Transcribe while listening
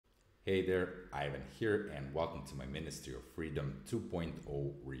Hey there, Ivan here, and welcome to my Ministry of Freedom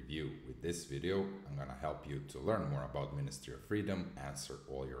 2.0 review. With this video, I'm gonna help you to learn more about Ministry of Freedom, answer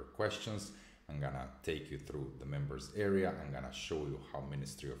all your questions. I'm gonna take you through the members area. I'm gonna show you how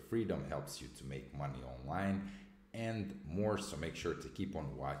Ministry of Freedom helps you to make money online and more, so make sure to keep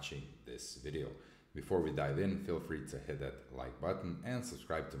on watching this video. Before we dive in, feel free to hit that like button and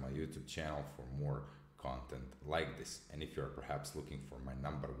subscribe to my YouTube channel for more content like this. And if you're perhaps looking for my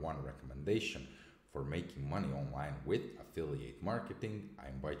 #1 recommendation for making money online with affiliate marketing, I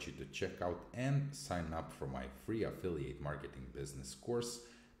invite you to check out and sign up for my free affiliate marketing business course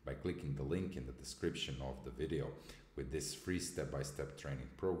by clicking the link in the description of the video. With this free step-by-step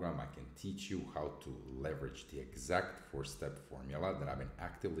training program, I can teach you how to leverage the exact 4-step formula that I've been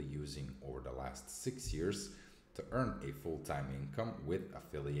actively using over the last 6 years to earn a full-time income with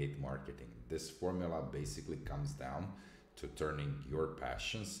affiliate marketing. This formula basically comes down to turning your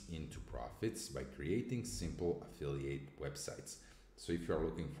passions into profits by creating simple affiliate websites. So if you're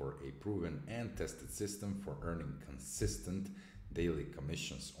looking for a proven and tested system for earning consistent daily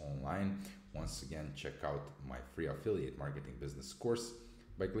commissions online, once again, check out my free affiliate marketing business course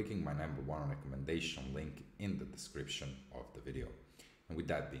by clicking my #1 recommendation link in the description of the video. And with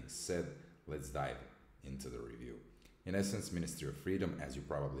that being said, let's dive into the review. In essence, Ministry of Freedom, as you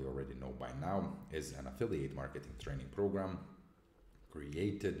probably already know by now, is an affiliate marketing training program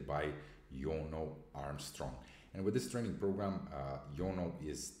created by Jono Armstrong. And with this training program, Jono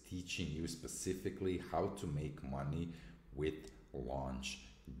is teaching you specifically how to make money with launch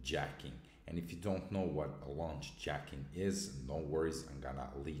jacking. And if you don't know what a launch jacking is, no worries, I'm gonna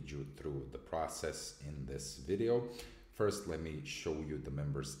lead you through the process in this video. First, let me show you the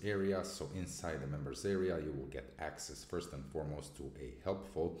members area. So inside the members area, you will get access first and foremost to a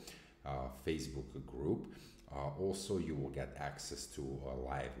helpful Facebook group. Also, you will get access to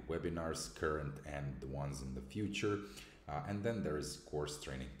live webinars, current and the ones in the future. And then there is course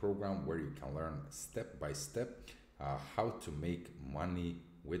training program where you can learn step by step how to make money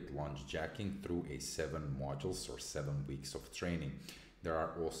with launch jacking through a 7 modules or 7 weeks of training. There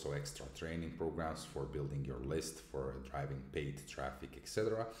are also extra training programs for building your list, for driving paid traffic,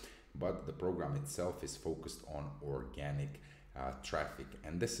 etc. But the program itself is focused on organic traffic,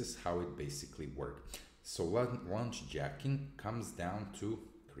 and this is how it basically works. So launch jacking comes down to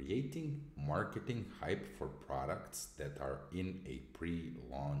creating marketing hype for products that are in a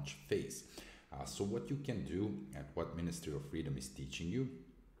pre-launch phase. So what you can do, and what Ministry of Freedom is teaching you,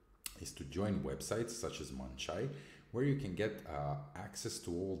 is to join websites such as Manchai, where you can get access to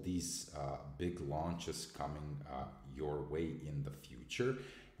all these big launches coming your way in the future.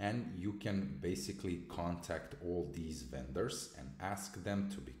 And you can basically contact all these vendors and ask them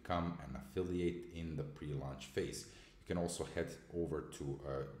to become an affiliate in the pre-launch phase. You can also head over to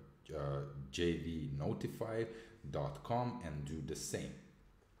jvnotify.com and do the same.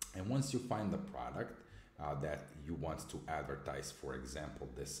 And once you find the product that you want to advertise, for example,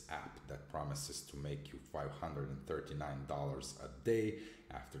 this app that promises to make you $539 a day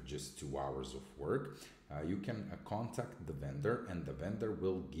after just 2 hours of work, you can contact the vendor, and the vendor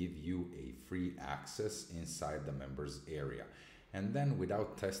will give you a free access inside the members area. And then,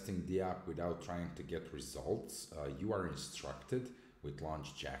 without testing the app, without trying to get results, you are instructed with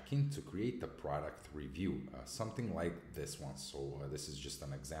launch jacking to create a product review, something like this one. So this is just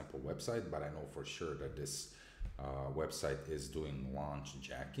an example website, but I know for sure that this website is doing launch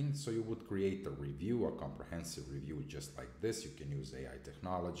jacking. So you would create a review, a comprehensive review just like this. You can use AI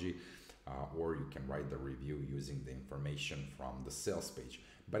technology, or you can write the review using the information from the sales page.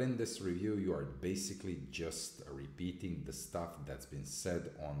 But in this review, you are basically just repeating the stuff that's been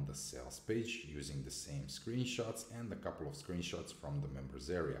said on the sales page using the same screenshots and a couple of screenshots from the members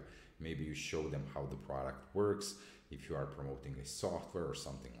area. Maybe you show them how the product works, if you are promoting a software or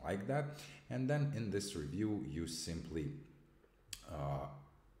something like that. And then in this review, you simply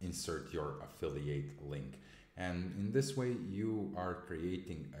insert your affiliate link. And in this way, you are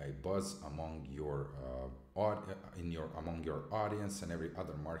creating a buzz among your audience, and every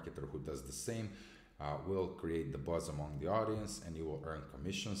other marketer who does the same will create the buzz among the audience, and you will earn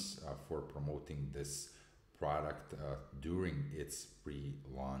commissions for promoting this product during its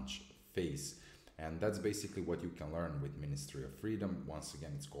pre-launch phase. And that's basically what you can learn with Ministry of Freedom. Once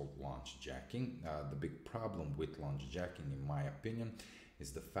again, it's called launch jacking. The big problem with launch jacking, in my opinion,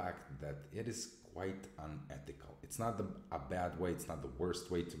 is the fact that it is quite unethical. It's not a bad way, it's not the worst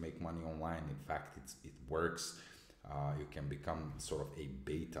way to make money online. In fact, it works. You can become sort of a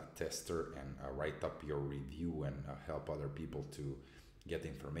beta tester and write up your review and help other people to get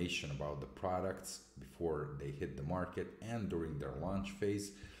information about the products before they hit the market and during their launch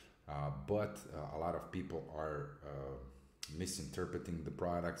phase. But a lot of people are misinterpreting the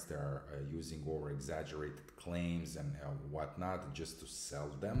products. They are using over exaggerated claims and whatnot just to sell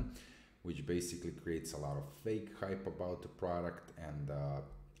them, which basically creates a lot of fake hype about the product. And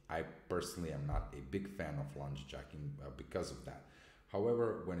I personally am not a big fan of lunge jacking because of that.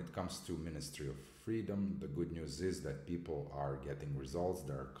 However, when it comes to Ministry of Freedom, the good news is that people are getting results.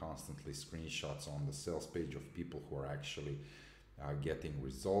 There are constantly screenshots on the sales page of people who are actually getting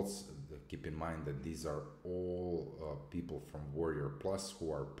results. Keep in mind that these are all people from Warrior Plus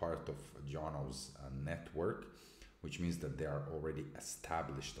who are part of Jono's network, which means that they are already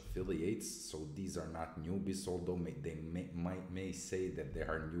established affiliates. So these are not newbies, although they may say that they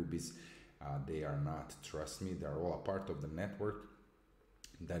are newbies. They are not. Trust me, they are all a part of the network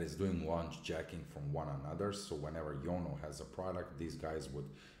that is doing launch jacking from one another. So whenever Jono has a product, these guys would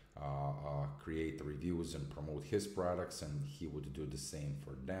create reviews and promote his products, and he would do the same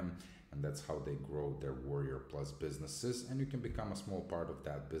for them. And that's how they grow their Warrior Plus businesses. And you can become a small part of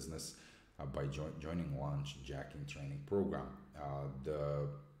that business by joining launch jacking training program. The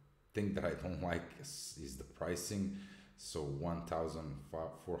thing that I don't like is the pricing. So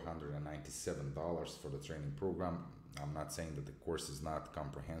 $1,497 for the training program. I'm not saying that the course is not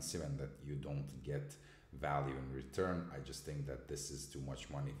comprehensive and that you don't get value in return. I just think that this is too much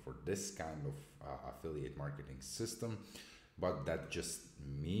money for this kind of affiliate marketing system. But that's just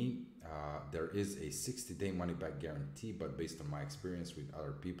me. There is a 60-day money-back guarantee, but based on my experience with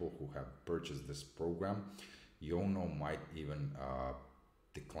other people who have purchased this program, Jono might even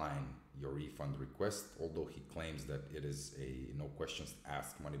decline your refund request, although he claims that it is a no questions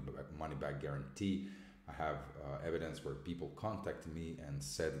asked money-back guarantee. I have evidence where people contacted me and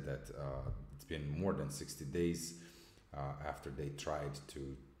said that it's been more than 60 days after they tried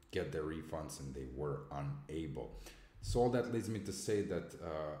to get their refunds and they were unable. So all that leads me to say that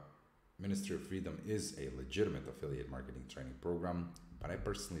Ministry of Freedom is a legitimate affiliate marketing training program, but I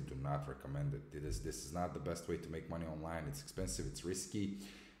personally do not recommend it. This is not the best way to make money online. It's expensive, it's risky,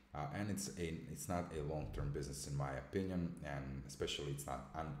 and it's not a long-term business in my opinion, and especially it's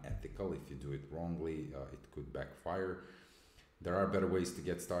not unethical. If you do it wrongly, it could backfire. There are better ways to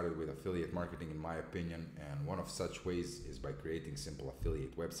get started with affiliate marketing in my opinion, and one of such ways is by creating simple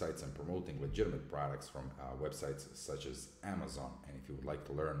affiliate websites and promoting legitimate products from websites such as Amazon. And if you would like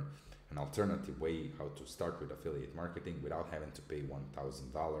to learn an alternative way how to start with affiliate marketing without having to pay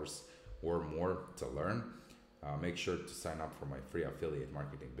 $1,000 or more to learn, make sure to sign up for my free affiliate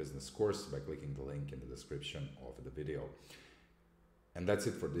marketing business course by clicking the link in the description of the video. And that's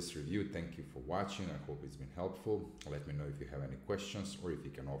it for this review. Thank you for watching. I hope it's been helpful. Let me know if you have any questions or if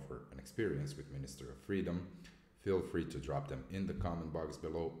you can offer an experience with Ministry of Freedom. Feel free to drop them in the comment box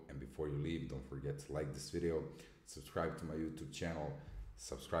below. And before you leave, don't forget to like this video, subscribe to my YouTube channel,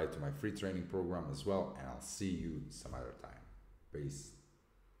 subscribe to my free training program as well, and I'll see you some other time. Peace.